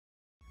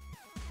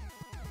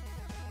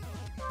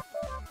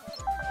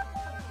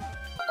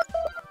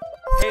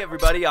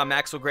everybody, I'm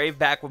Axel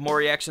back with more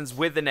reactions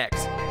with the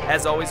next.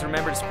 As always,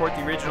 remember to support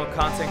the original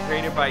content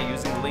creator by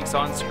using the links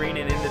on screen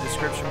and in the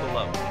description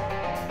below.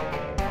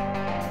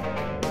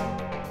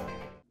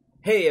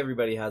 Hey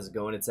everybody, how's it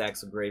going? It's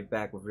Axel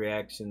back with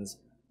reactions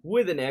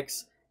with an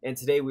X, and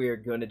today we are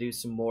going to do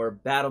some more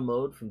battle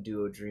mode from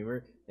Duo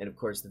Dreamer, and of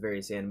course the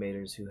various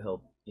animators who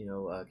help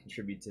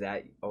contribute to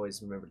that. Always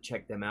remember to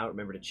check them out.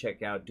 Remember to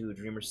check out Duo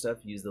Dreamer stuff.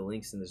 Use the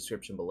links in the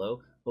description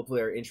below.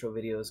 Hopefully our intro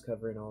videos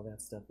covering all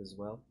that stuff as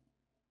well.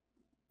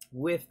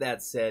 With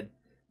that said,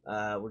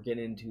 we're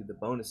getting into the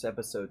bonus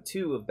episode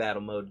 2 of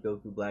battle mode,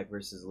 Goku Black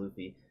versus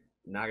Luffy.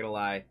 Not gonna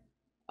lie,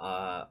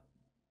 and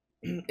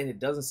it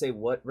doesn't say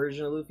what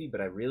version of Luffy, but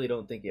I really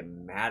don't think it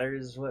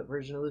matters what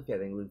version of Luffy. I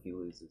think Luffy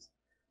loses.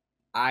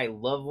 I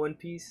love One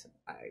Piece.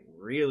 I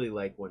really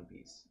like One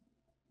Piece.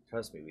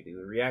 Trust me, we do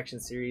a reaction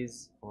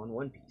series on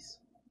One Piece.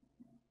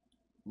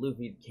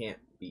 Luffy can't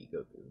beat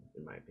Goku,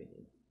 in my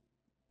opinion.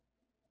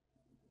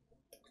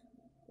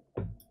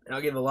 And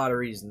I'll give a lot of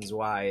reasons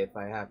why if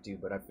I have to,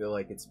 but I feel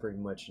like it's pretty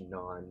much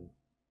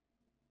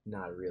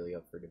not really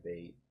up for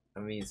debate.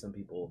 I mean, some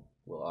people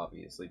will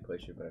obviously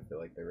push it, but I feel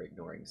like they're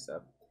ignoring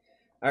stuff.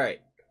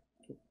 Alright,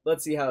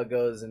 let's see how it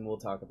goes, and we'll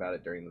talk about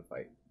it during the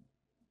fight.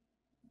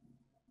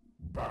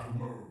 Battle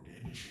mode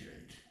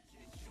initiate.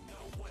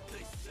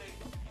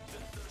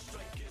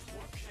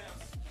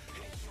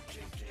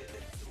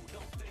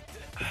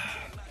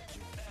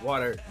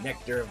 Water,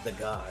 nectar of the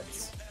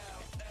gods.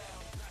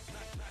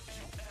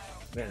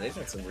 Man, they've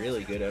had some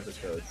really good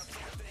episodes.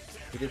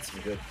 He did some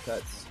good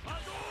cuts. The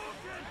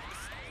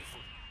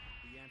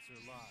answer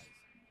lies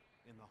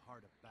in the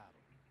heart of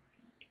battle.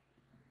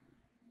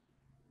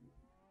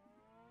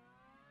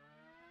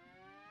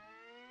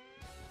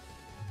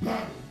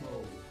 Battle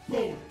mode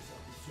bonus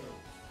episode.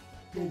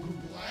 Goku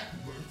Black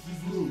versus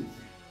Luffy.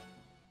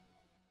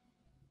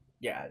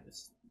 Yeah,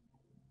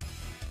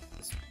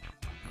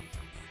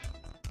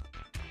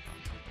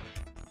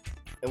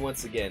 and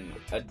once again,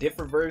 a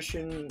different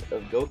version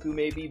of Goku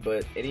maybe,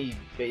 but any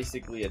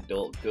basically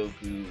adult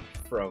Goku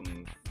from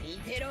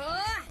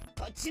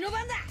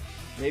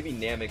maybe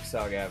Namek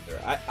Saga after.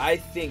 I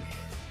think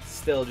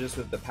still just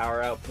with the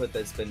power output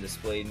that's been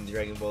displayed in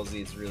Dragon Ball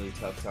Z, it's really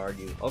tough to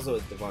argue. Also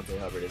with Devontae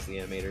Hubbard as the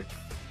animator.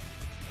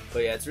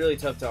 But yeah, it's really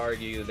tough to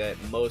argue that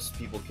most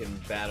people can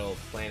battle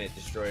planet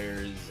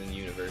destroyers and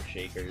universe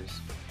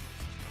shakers.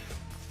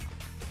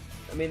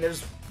 I mean,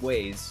 there's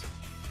ways.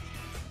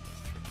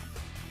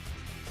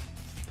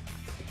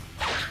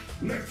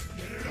 Let's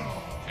get it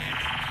on!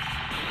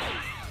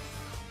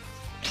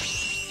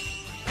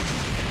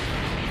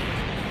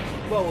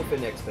 Well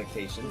within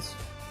expectations.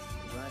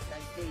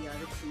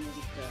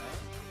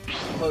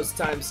 Post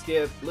time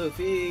skip,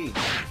 Luffy!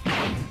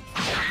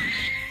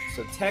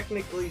 So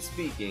technically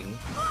speaking,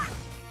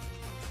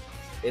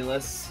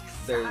 unless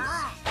there's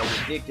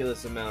a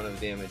ridiculous amount of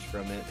damage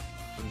from it,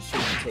 you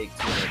shouldn't take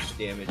too much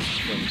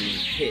damage from being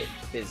hit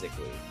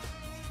physically.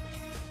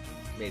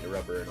 Made of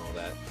rubber and all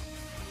that.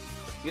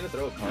 You gonna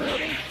throw a car at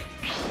him?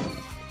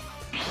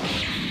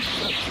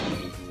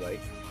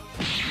 Like.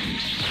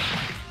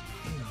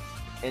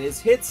 And his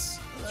hits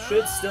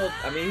should still,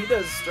 I mean, he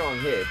does strong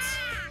hits.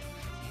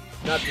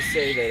 Not to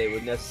say that it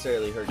would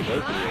necessarily hurt Goku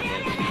in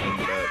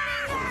that,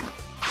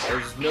 but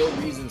there's no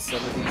reason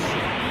some of these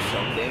shouldn't do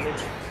some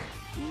damage.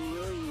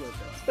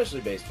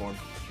 Especially base form.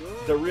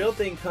 The real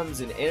thing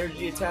comes in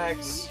energy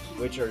attacks,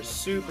 which are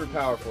super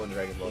powerful in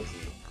Dragon Ball Z.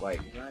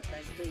 Like,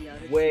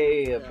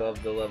 way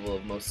above the level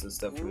of most of the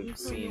stuff we've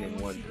seen in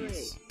One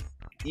Piece.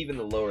 Even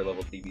the lower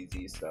level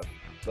DBZ stuff,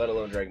 let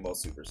alone Dragon Ball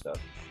Super stuff.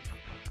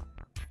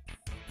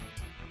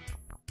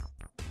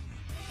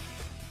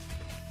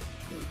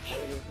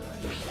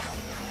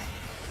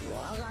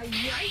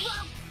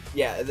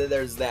 Yeah,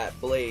 there's that.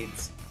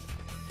 Blades.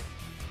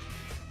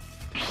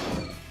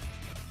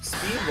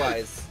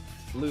 Speed-wise,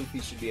 Luffy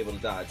should be able to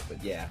dodge,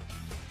 but yeah.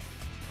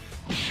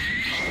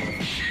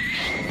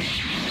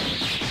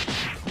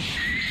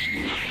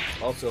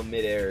 Also,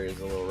 mid-air is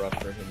a little rough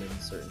for him in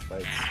certain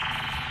fights.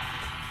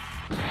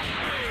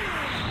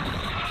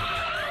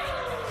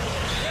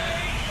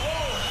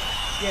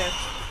 Yeah.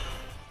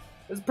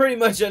 It's pretty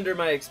much under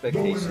my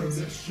expectations.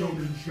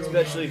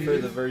 Especially for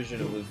the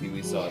version of Luffy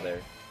we saw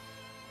there.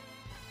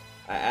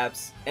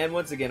 And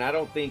once again, I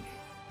don't think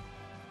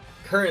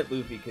current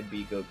Luffy could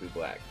beat Goku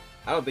Black.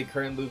 I don't think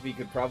current Luffy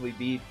could probably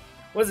beat...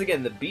 Once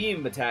again, the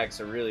beam attacks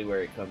are really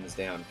where it comes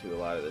down to a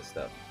lot of this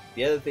stuff.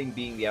 The other thing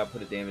being the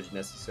output of damage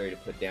necessary to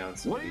put down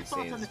some of these Saiyans.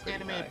 What are your thoughts on this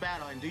animated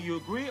battle, and do you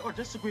agree or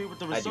disagree with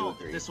the result? I do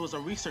agree. This was a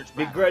research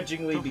battle.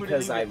 Begrudgingly,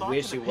 because I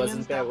wish it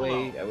wasn't that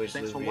way. I wish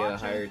Luffy had a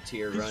higher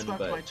tier run,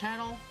 but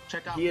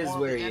he is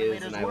where he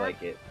is, and I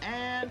like it.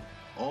 And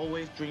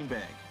always dream big.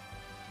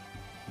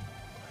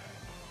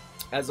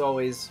 As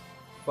always,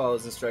 follow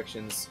his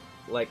instructions,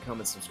 like,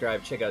 comment,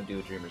 subscribe, check out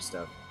Duo Dreamer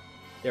stuff.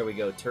 There we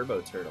go,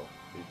 Turbo Turtle.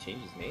 Did he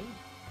change his name?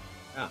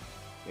 Ah,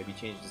 maybe he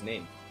changed his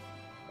name.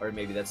 Or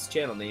maybe that's his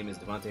channel name is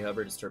Devontae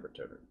Hubbard is Turbo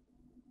Turtle.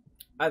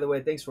 Either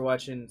way, thanks for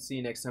watching. See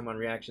you next time on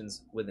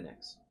Reactions with an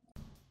X.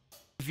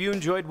 If you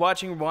enjoyed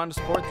watching or want to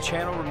support the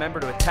channel,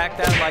 remember to attack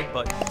that like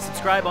button,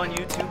 subscribe on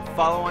YouTube,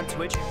 follow on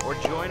Twitch, or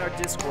join our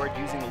Discord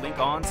using the link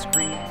on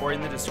screen or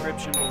in the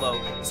description below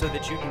so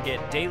that you can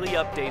get daily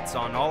updates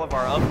on all of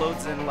our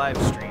uploads and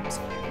live streams.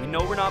 We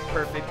know we're not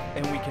perfect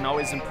and we can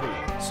always improve,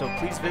 so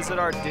please visit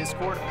our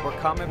Discord or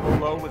comment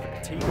below with a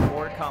critique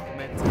or a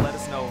compliment to let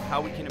us know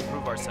how we can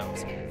improve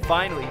ourselves.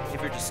 Finally,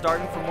 if you're just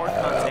starting for more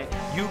content,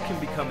 you can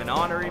become an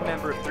honorary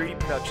member of 3D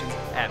Productions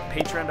at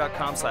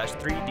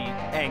patreon.com/3D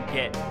and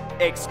get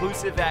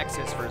exclusive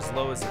access for as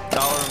low as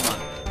 $1 a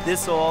month.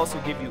 This will also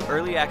give you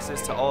early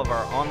access to all of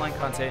our online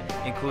content,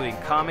 including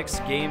comics,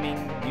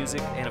 gaming,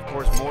 music, and of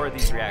course more of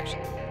these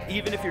reactions.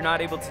 Even if you're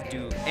not able to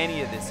do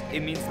any of this, it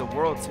means the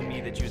world to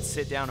me that you would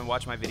sit down and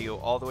watch my video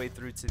all the way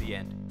through to the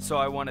end. So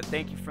I want to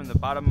thank you from the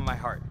bottom of my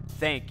heart.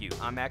 Thank you.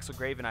 I'm Axel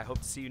Grave, and I hope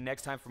to see you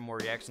next time for more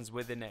reactions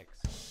with the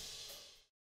next.